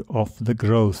episode of The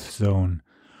Growth Zone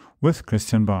with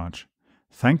Christian Bartsch.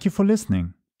 Thank you for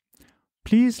listening.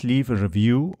 Please leave a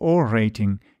review or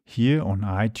rating here on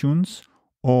iTunes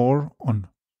or on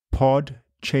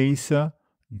podchaser.com.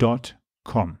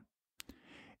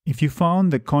 If you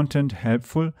found the content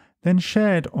helpful, then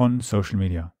share it on social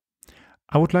media.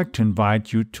 I would like to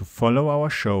invite you to follow our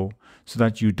show so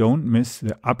that you don't miss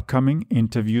the upcoming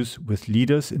interviews with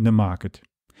leaders in the market.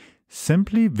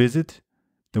 Simply visit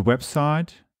the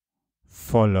website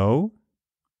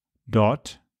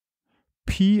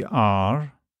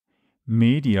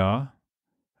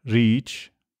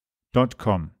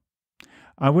follow.prmediareach.com.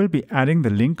 I will be adding the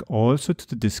link also to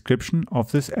the description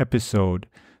of this episode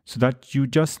so that you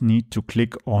just need to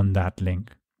click on that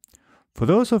link. For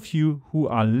those of you who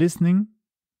are listening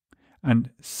and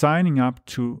signing up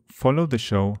to follow the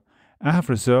show, I have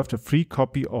reserved a free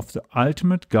copy of the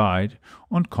ultimate guide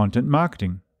on content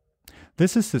marketing.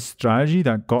 This is the strategy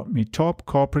that got me top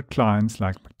corporate clients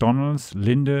like McDonald's,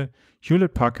 Linde,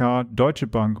 Hewlett-Packard, Deutsche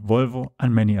Bank, Volvo,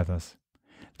 and many others.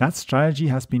 That strategy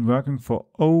has been working for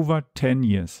over 10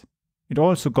 years. It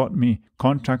also got me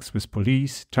contracts with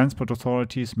police, transport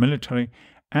authorities, military,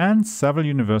 and several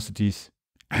universities,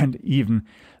 and even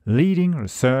leading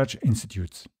research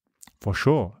institutes. For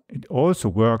sure, it also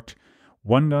worked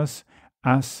wonders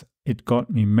as it got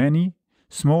me many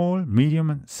small,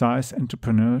 medium-sized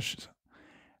entrepreneurs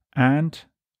and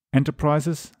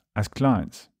enterprises as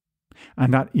clients.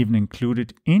 And that even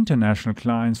included international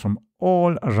clients from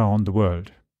all around the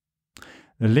world.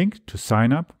 The link to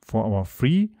sign up for our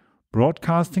free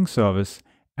broadcasting service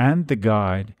and the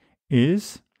guide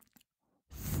is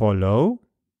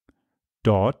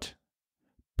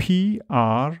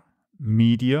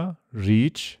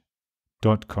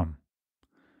follow.prmediareach.com.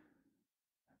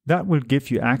 That will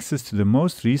give you access to the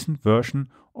most recent version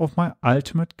of my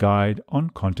ultimate guide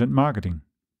on content marketing.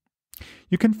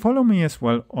 You can follow me as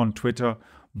well on Twitter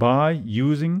by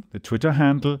using the Twitter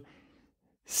handle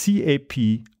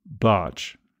CAP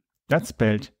Bartsch. That's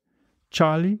spelled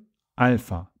Charlie,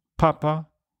 Alpha, Papa,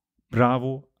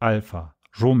 Bravo, Alpha,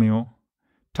 Romeo,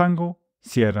 Tango,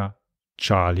 Sierra,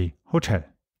 Charlie, Hotel.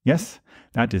 Yes,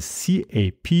 that is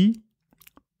CAP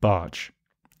Bartsch.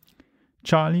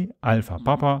 Charlie, Alpha,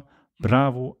 Papa,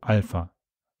 Bravo, Alpha,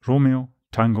 Romeo,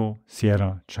 Tango,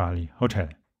 Sierra, Charlie, Hotel.